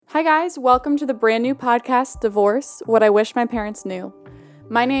Hi guys, welcome to the brand new podcast, Divorce, What I Wish My Parents Knew.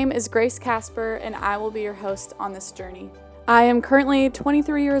 My name is Grace Casper and I will be your host on this journey. I am currently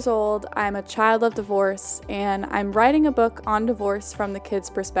 23 years old, I'm a child of divorce, and I'm writing a book on divorce from the kids'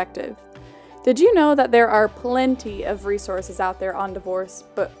 perspective. Did you know that there are plenty of resources out there on divorce,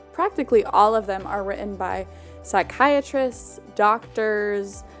 but practically all of them are written by psychiatrists,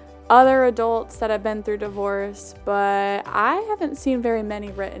 doctors, other adults that have been through divorce, but I haven't seen very many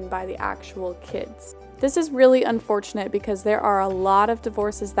written by the actual kids. This is really unfortunate because there are a lot of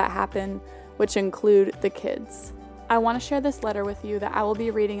divorces that happen, which include the kids. I want to share this letter with you that I will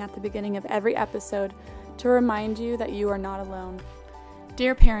be reading at the beginning of every episode to remind you that you are not alone.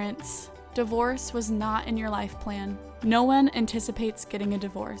 Dear parents, divorce was not in your life plan. No one anticipates getting a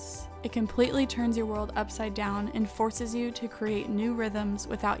divorce. It completely turns your world upside down and forces you to create new rhythms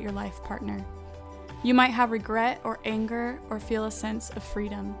without your life partner. You might have regret or anger or feel a sense of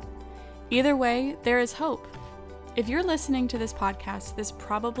freedom. Either way, there is hope. If you're listening to this podcast, this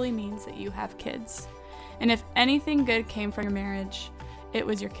probably means that you have kids. And if anything good came from your marriage, it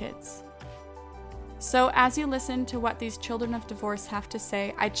was your kids. So as you listen to what these children of divorce have to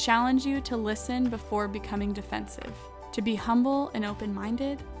say, I challenge you to listen before becoming defensive, to be humble and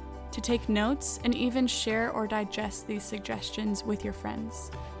open-minded, to take notes, and even share or digest these suggestions with your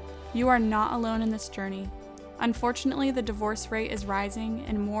friends. You are not alone in this journey. Unfortunately, the divorce rate is rising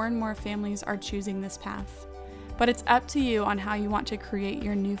and more families are choosing this path. But it's up to you on how you want to create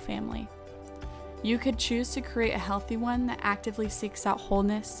your new family. You could choose to create a healthy one that actively seeks out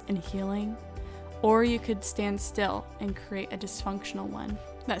wholeness and healing, or you could stand still and create a dysfunctional one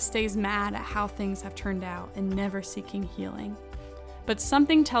that stays mad at how things have turned out and never seeking healing. But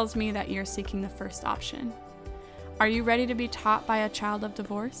something tells me that you're seeking the first option. Are you ready to be taught by a child of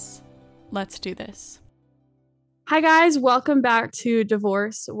divorce? Let's do this. Hi guys, welcome back to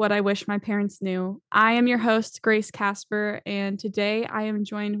Divorce, What I Wish My Parents Knew. I am your host, Grace Casper, and today I am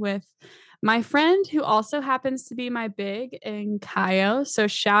joined with my friend who also happens to be my big in Kaio. So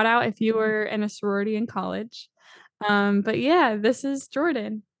shout out if you were in a sorority in college. But yeah, this is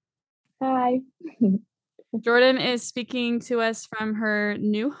Jordan. Hi. Jordan is speaking to us from her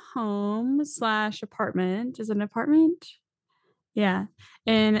new home / apartment. Is it an apartment? Yeah,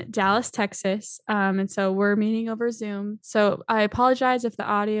 in Dallas, Texas. And so we're meeting over Zoom. So I apologize if the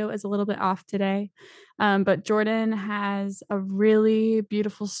audio is a little bit off today. But Jordan has a really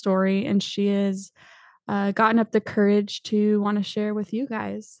beautiful story, and she has gotten up the courage to want to share with you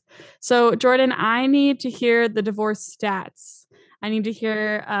guys. So Jordan, I need to hear the divorce stats. I need to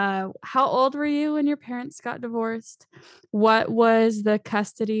hear how old were you when your parents got divorced? What was the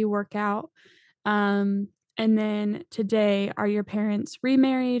custody workout? And then today, are your parents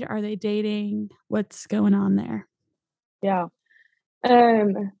remarried? Are they dating? What's going on there? Yeah.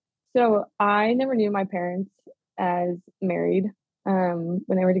 So I never knew my parents as married. When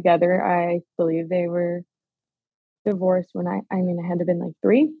they were together, I believe they were divorced when I had to been like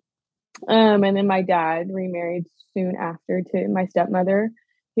 3. And then my dad remarried soon after to my stepmother,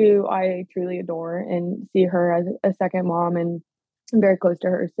 who I truly adore and see her as a second mom, and I'm very close to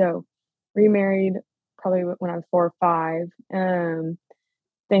her. So remarried probably when I was 4 or 5.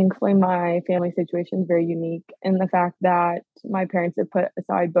 Thankfully, my family situation is very unique in the fact that my parents have put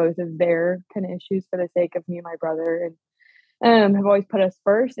aside both of their kind of issues for the sake of me and my brother, and have always put us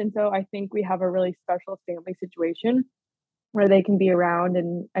first. And so I think we have a really special family situation where they can be around.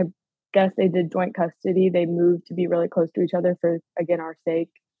 And I guess they did joint custody. They moved to be really close to each other for, again, our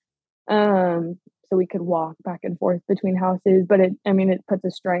sake. So we could walk back and forth between houses. But it puts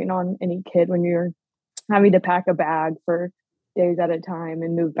a strain on any kid when you're having to pack a bag for days at a time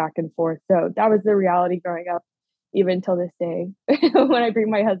and move back and forth. So that was the reality growing up, even till this day. When I bring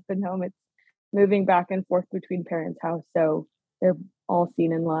my husband home, it's moving back and forth between parents' house. So they're all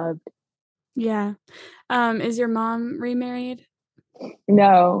seen and loved. Yeah. Is your mom remarried?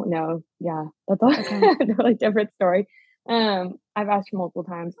 No. Yeah, that's a Okay. totally different story. I've asked her multiple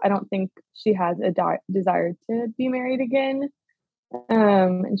times. I don't think she has a desire to be married again.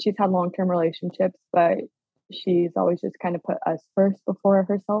 And she's had long-term relationships, but she's always just kind of put us first before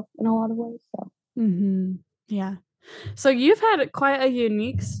herself in a lot of ways. So Yeah. So you've had quite a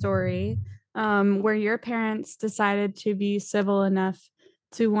unique story where your parents decided to be civil enough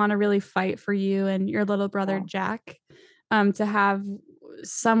to want to really fight for you and your little brother, yeah. Jack, to have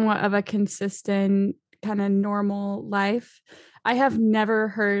somewhat of a consistent kind of normal life. I have never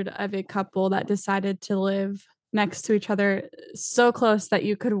heard of a couple that decided to live next to each other so close that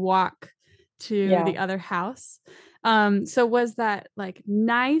you could walk to Yeah. the other house. So was that like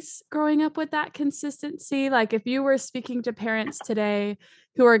nice growing up with that consistency? Like if you were speaking to parents today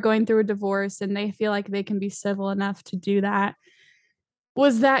who are going through a divorce and they feel like they can be civil enough to do that,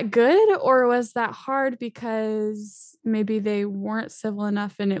 was that good or was that hard because maybe they weren't civil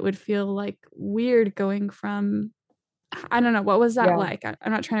enough and it would feel like weird going from, I don't know, what was that Yeah. like?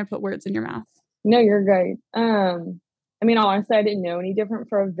 I'm not trying to put words in your mouth. No, you're right. I mean, honestly, I didn't know any different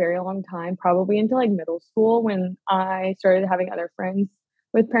for a very long time, probably into like middle school when I started having other friends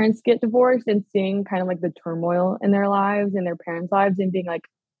with parents get divorced and seeing kind of like the turmoil in their lives and their parents' lives and being like,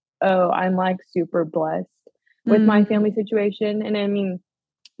 oh, I'm like super blessed with my Mm, family situation. And I mean,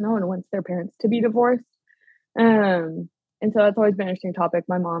 no one wants their parents to be divorced. Um, and so that's always been an interesting topic.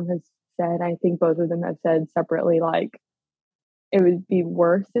 My mom has said, I think both of them have said separately, like, it would be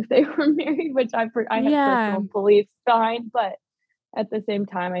worse if they were married, which I have yeah. personal beliefs behind, but at the same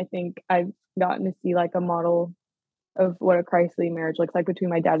time, I think I've gotten to see, like, a model of what a Christly marriage looks like between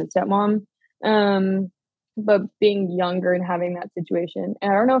my dad and stepmom. Um, but being younger and having that situation,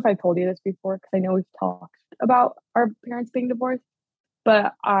 and I don't know if I told you this before because I know we've talked about our parents being divorced,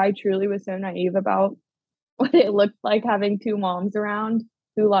 but I truly was so naive about what it looked like having 2 moms around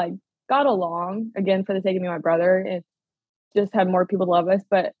who, like, got along, again, for the sake of me and my brother, and just had more people to love us,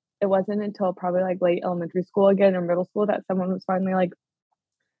 but it wasn't until probably, like, late elementary school again or middle school that someone was finally like,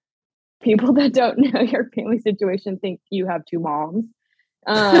 "People that don't know your family situation think you have 2 moms."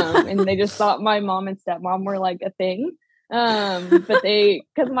 And they just thought my mom and stepmom were, like, a thing. But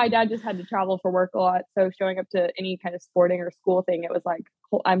because my dad just had to travel for work a lot, so showing up to any kind of sporting or school thing, it was like,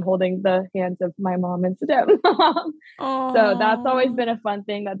 I'm holding the hands of my mom and stepmom. So that's always Oh. been a fun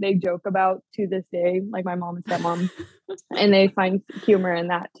thing that they joke about to this day, like my mom and stepmom, and they find humor in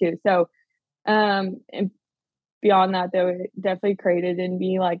that too. So, and beyond that, though, it definitely created in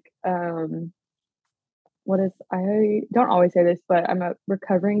me, like, what is I don't always say this, but I'm a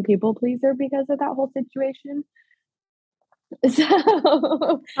recovering people pleaser because of that whole situation.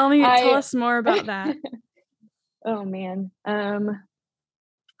 So, Tell I us more about that. oh, man,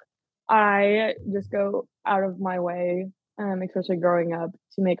 I just go out of my way, especially growing up,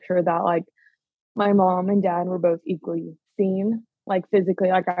 to make sure that, like, my mom and dad were both equally seen, like, physically,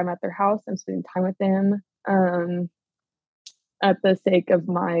 like, I'm at their house, I'm spending time with them, at the sake of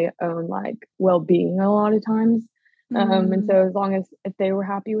my own, like, well-being a lot of times, and Mm, so as long as if they were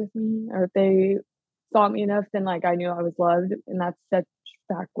happy with me or if they saw me enough, then, like, I knew I was loved, and that's such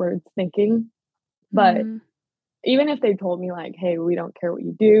backwards thinking, but mm, even if they told me, like, "Hey, we don't care what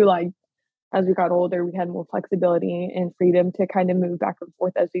you do," like, as we got older, we had more flexibility and freedom to kind of move back and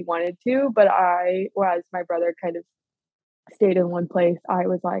forth as we wanted to, but whereas my brother kind of stayed in one place, I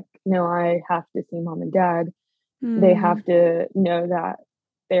was like, "No, I have to see mom and dad. They mm. have to know that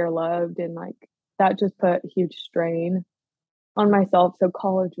they're loved," and, like, that just put huge strain on myself, so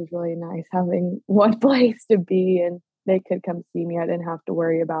college was really nice having one place to be, and they could come see me. I didn't have to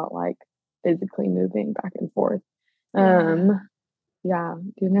worry about, like, physically moving back and forth. Yeah. Um, yeah,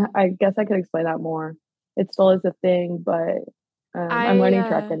 do not I guess I could explain that more. It still is a thing, but, I'm I learning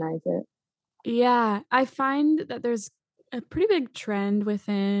to recognize it. yeah, I find that there's a pretty big trend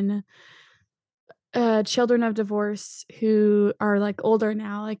within children of divorce who are like older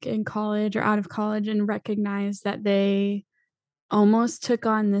now, like in college or out of college, and recognize that they almost took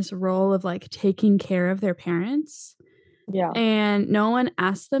on this role of like taking care of their parents. Yeah, And no one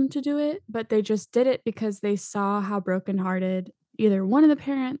asked them to do it, but they just did it because they saw how brokenhearted either one of the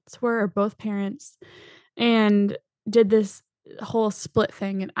parents were or both parents, and did this whole split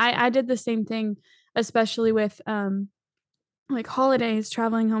thing. And I did the same thing, especially with like holidays,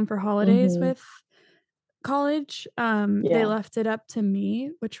 traveling home for holidays mhm, with college. They yeah, left it up to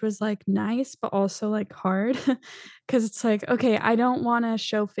me, which was like nice, but also like hard because it's like, okay, I don't want to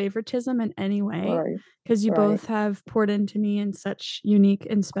show favoritism in any way right, because you right, both have poured into me in such unique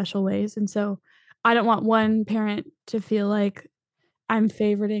and special ways. And so I don't want one parent to feel like I'm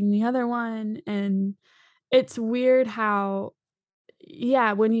favoriting the other one. And it's weird how,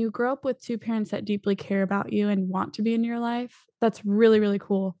 yeah, when you grow up with 2 parents that deeply care about you and want to be in your life, that's really, really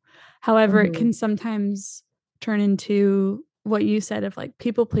cool. However, it mhm, can sometimes turn into what you said of, like,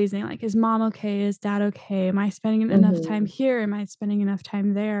 people pleasing, like, "Is mom okay? Is dad okay? Am I spending enough time mhm, here? Am I spending enough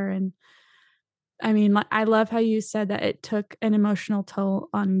time there?" And, I mean, like, I love how you said that it took an emotional toll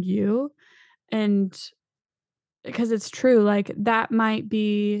on you, and because it's true, like, that might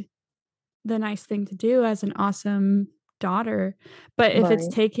be the nice thing to do as an awesome daughter, but if it's right.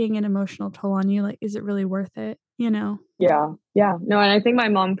 taking an emotional toll on you, like, is it really worth it, you know? Yeah, yeah. No, and I think my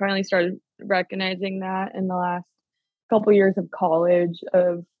mom finally started recognizing that in the last couple years of college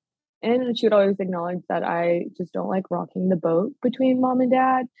of And she would always acknowledge that I just don't like rocking the boat between mom and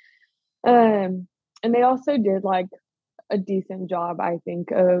dad. And they also did like a decent job, I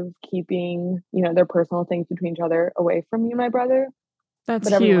think, of keeping, their personal things between each other away from me and my brother. That's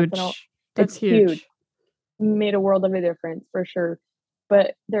But every once in a while, huge. it's That's huge. huge. Made a world of a difference for sure.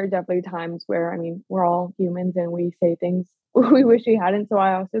 But there are definitely times where, I mean, we're all humans and we say things we wish we hadn't. So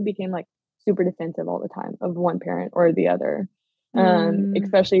I also became like super defensive all the time of one parent or the other, Mm,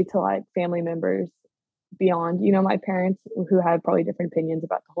 especially to like family members beyond, my parents who had probably different opinions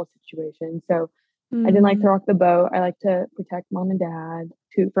about the whole situation. So I didn't like to mm, rock the boat. I like to protect mom and dad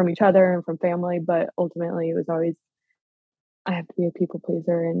from each other and from family, but ultimately it was always I have to be a people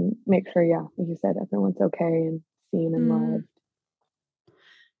pleaser and make sure, yeah, like you said, everyone's okay and seen and mm. loved.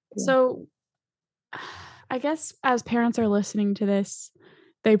 Yeah. So I guess as parents are listening to this,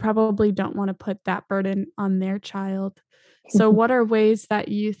 they probably don't want to put that burden on their child. So, what are ways that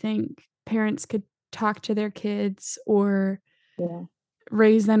you think parents could talk to their kids or Yeah.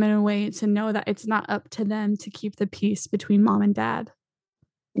 raise them in a way to know that it's not up to them to keep the peace between mom and dad?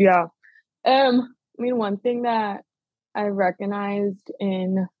 Yeah. I mean, one thing that I recognized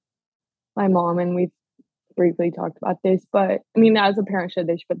in my mom, and we've briefly talked about this, but I mean, as a parent should,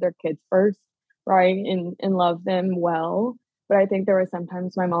 they should put their kids first, right? And love them well. But I think there were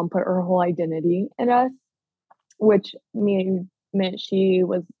sometimes my mom put her whole identity in us, which meant she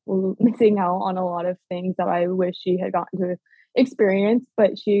was missing out on a lot of things that I wish she had gotten to experience.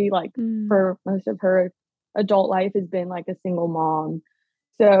 But she, like, Mm, for most of her adult life, has been like a single mom.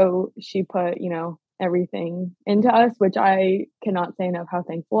 So she put, everything into us, which I cannot say enough how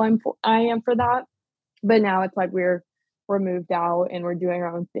thankful I am for that. But now it's like we're moved out and we're doing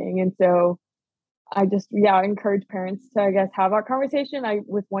our own thing. And so I just, yeah, encourage parents to, I guess, have that conversation.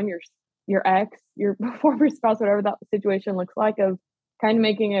 With your ex, your former spouse, whatever that situation looks like, of kind of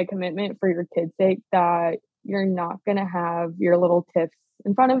making a commitment for your kids' sake that you're not gonna have your little tiffs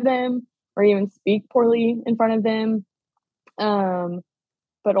in front of them or even speak poorly in front of them. Um,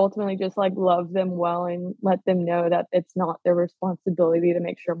 but ultimately just like love them well and let them know that it's not their responsibility to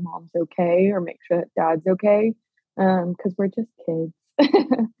make sure mom's okay or make sure that dad's okay. Because we're just kids.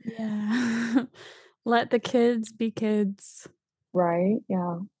 yeah. Let the kids be kids. Right?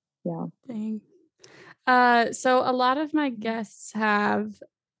 Yeah. Yeah. Thing. So a lot of my guests have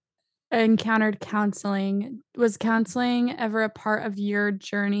encountered counseling. Was counseling ever a part of your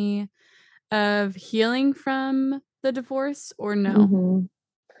journey of healing from the divorce or no? Mhm.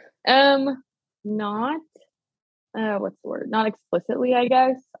 Not, what's the word? Not explicitly, I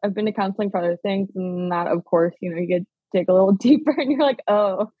guess. I've been to counseling for other things, and that, of course, you get dig a little deeper, and you're like,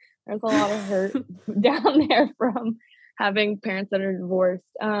 "Oh, there's a lot of hurt down there from having parents that are divorced."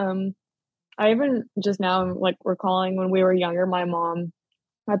 I even just now am, like, recalling when we were younger, my mom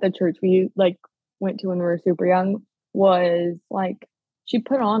at the church we, like, went to when we were super young was, like she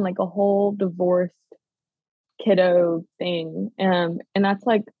put on, like, a whole divorced kiddo thing, and that's,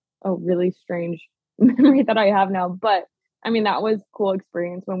 like, a really strange memory that I have now, but, I mean, that was cool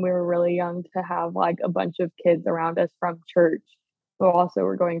experience when we were really young to have, like, a bunch of kids around us from church who also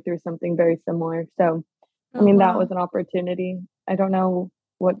were going through something very similar, so, I Oh, mean, that wow. was an opportunity. I don't know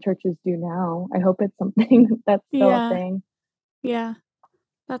what churches do now. I hope it's something that's still a Yeah, thing. yeah,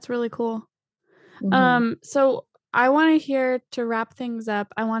 that's really cool. Mhm, So I wanna hear to wrap things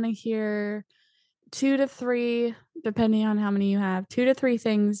up, I wanna hear 2 to 3, depending on how many you have, 2 to 3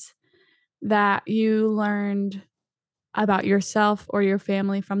 things that you learned about yourself or your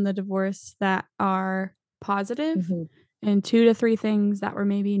family from the divorce that are positive, mhm, and 2 to 3 things that were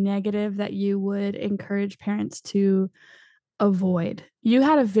maybe negative that you would encourage parents to avoid. You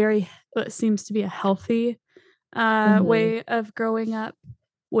had a very what seems to be a healthy, mhm, way of growing up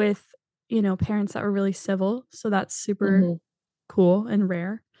with, parents that were really civil, so that's super mhm, cool and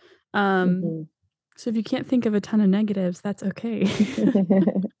rare. Um, mhm. so if you can't think of a ton of negatives, that's okay.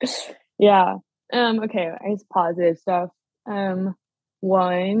 Yeah. Okay, I guess positive stuff. Um,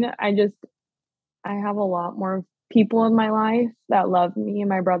 One, I have a lot more people in my life that love me and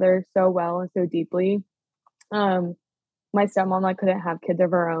my brother so well and so deeply. Um, my stepmom, like, couldn't have kids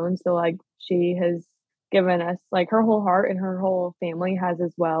of her own, so, like, she has given us, like, her whole heart and her whole family has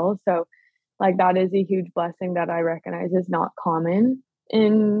as well, so, like, that is a huge blessing that I recognize is not common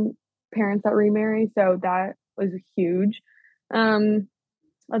in parents that remarry, so that was huge. Um,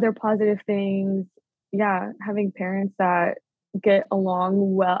 Other positive things, yeah, having parents that get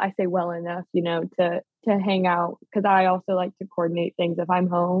along well. I say well enough, to hang out because I also like to coordinate things. If I'm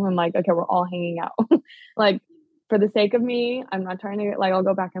home, I'm like, "Okay, we're all hanging out." Like, for the sake of me, I'm not trying to get like, I'll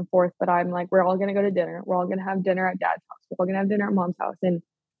go back and forth, but I'm like, "We're all gonna go to dinner. We're all gonna have dinner at dad's house. We're all gonna have dinner at mom's house," and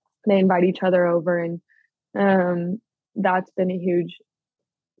they invite each other over, and that's been a huge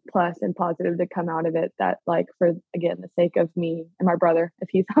plus and positive to come out of it, that like for again the sake of me and my brother, if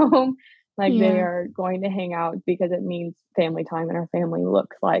he's home, like they Yeah. are going to hang out because it means family time, and our family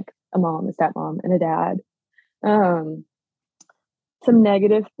looks like a mom, a stepmom, and a dad. um some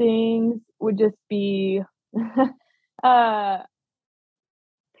negative things would just be uh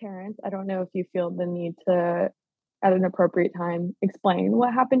parents. I don't know if you feel the need to, at an appropriate time, explain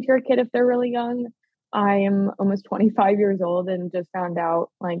what happened to your kid if they're really young. I am almost 25 years old and just found out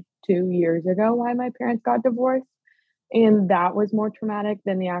like 2 years ago why my parents got divorced. And that was more traumatic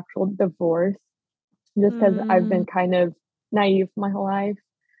than the actual divorce, just because I've Mm. been kind of naive my whole life.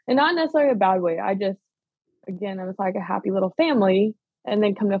 And not necessarily a bad way. I just, again, I was like a happy little family. And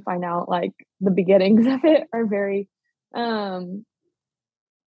then come to find out, like, the beginnings of it are very um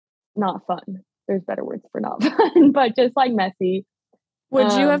not fun. There's better words for not fun, but just like messy.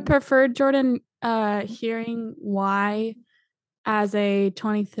 Would you have preferred, Jordan, hearing why as a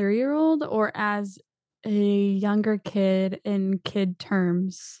 23-year-old or as a younger kid in kid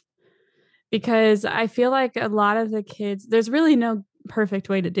terms? Because I feel like a lot of the kids, there's really no perfect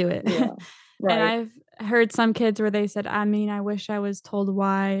way to do it. Yeah. And Right. I've heard some kids where they said, I mean, I wish I was told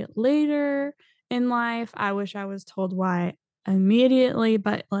why later in life. I wish I was told why immediately,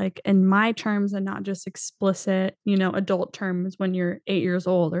 but like in my terms and not just explicit, adult terms when you're 8 years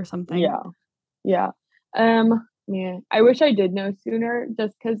old or something. Yeah. Yeah. Man, I wish I did know sooner,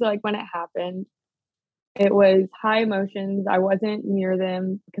 just because like when it happened, it was high emotions. I wasn't near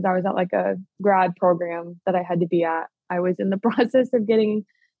them because I was at like a grad program that I had to be at. I was in the process of getting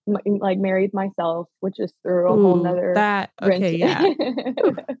like married myself, which is through a whole Ooh, nother that, wrench. okay, yeah.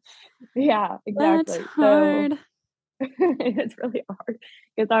 Whew, Yeah, that's exactly. So hard. it's really hard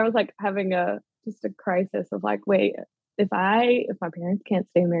because I was like having a just a crisis of like, wait, if my parents can't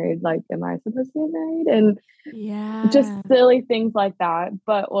stay married, like, am I supposed to get married? And just Yeah. silly things like that.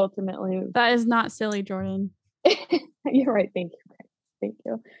 But ultimately, That is not silly, Jordan. you're right. Thank you, guys. Thank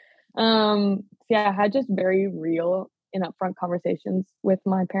you. So yeah, I had just very real and upfront conversations with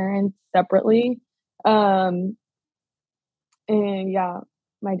my parents separately. Um, and yeah,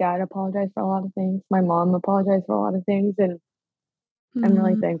 my dad apologized for a lot of things. My mom apologized for a lot of things, and I'm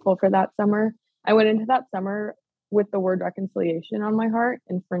really Mm, thankful for that summer. I went into that summer with the word reconciliation on my heart,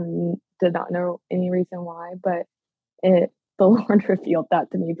 and did not know any reason why, but it the Lord revealed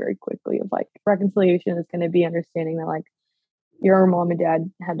that to me very quickly. Of like, reconciliation is going to be understanding that like your mom and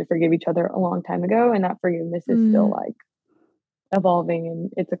dad had to forgive each other a long time ago, and that forgiveness is still mm, like evolving,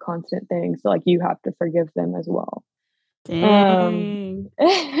 and it's a constant thing. So like you have to forgive them as well. Um,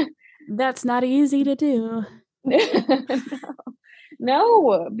 dang. That's not easy to do. no,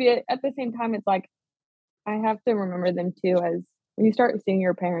 no, but at the same time, it's like I have to remember them too, as when you start seeing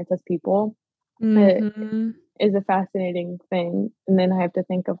your parents as people, it Mhm. is a fascinating thing. And then I have to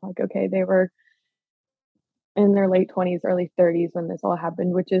think of like, okay, they were in their late 20s, early 30s when this all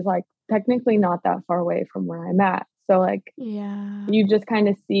happened, which is like technically not that far away from where I'm at. So like Yeah. you just kind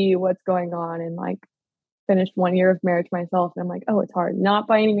of see what's going on, and like finished 1 year of marriage myself, and I'm like, oh, it's hard. Not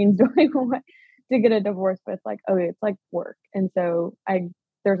by any means do I want to get a divorce, but it's like, oh, it's like work. And so I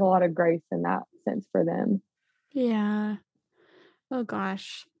there's a lot of grace in that sense for them. Yeah. Oh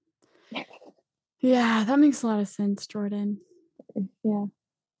gosh. Yeah, that makes a lot of sense, Jordan. Yeah,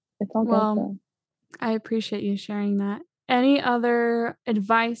 it's all good Well, though. I appreciate you sharing that. Any other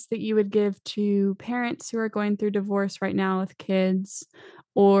advice that you would give to parents who are going through divorce right now with kids,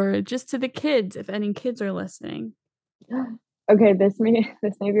 or just to the kids if any kids are listening? Okay, this may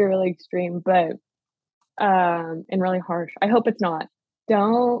be really extreme, but and really harsh. I hope it's not.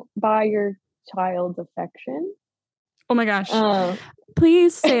 Don't buy your child's affection. Oh my gosh. Um,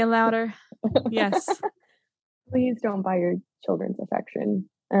 Please say it louder. Yes. please don't buy your children's affection.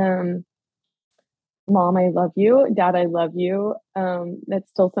 Mom, I love you. Dad, I love you. That's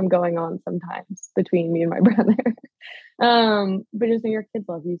still some going on sometimes between me and my brother. But just know your kids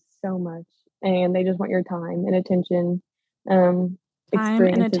love you so much, and they just want your time and attention. Um, Time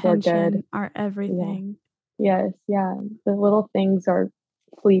and experiences are good. attention are Yeah. everything. Yes. Yeah. The little things are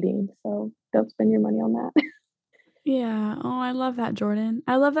fleeting, so don't spend your money on that. Yeah. Oh, I love that, Jordan.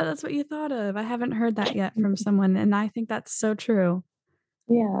 I love that that's what you thought of. I haven't heard that yet from someone, and I think that's so true.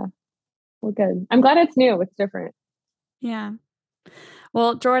 Yeah. Well, good. I'm glad it's new. It's different. Yeah.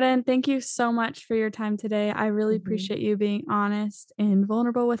 Well, Jordan, thank you so much for your time today. I really Mhm. appreciate you being honest and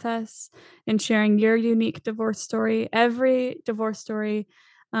vulnerable with us and sharing your unique divorce story. Every divorce story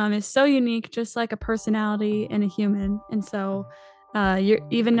is so unique, just like a personality and a human. And so,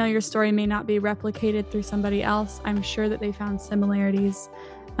 even though your story may not be replicated through somebody else, I'm sure that they found similarities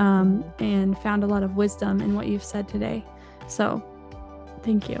and found a lot of wisdom in what you've said today. So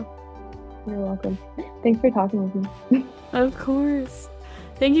thank you. You're welcome. Thanks for talking with me. Of course.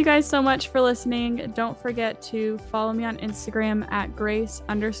 Thank you guys so much for listening. Don't forget to follow me on Instagram at Grace__Casper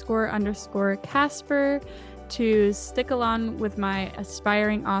to stick along with my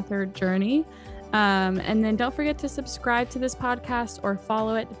aspiring author journey. And then don't forget to subscribe to this podcast or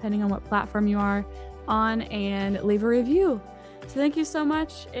follow it, depending on what platform you are on, and leave a review. So thank you so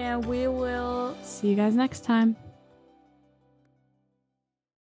much, and we will see you guys next time.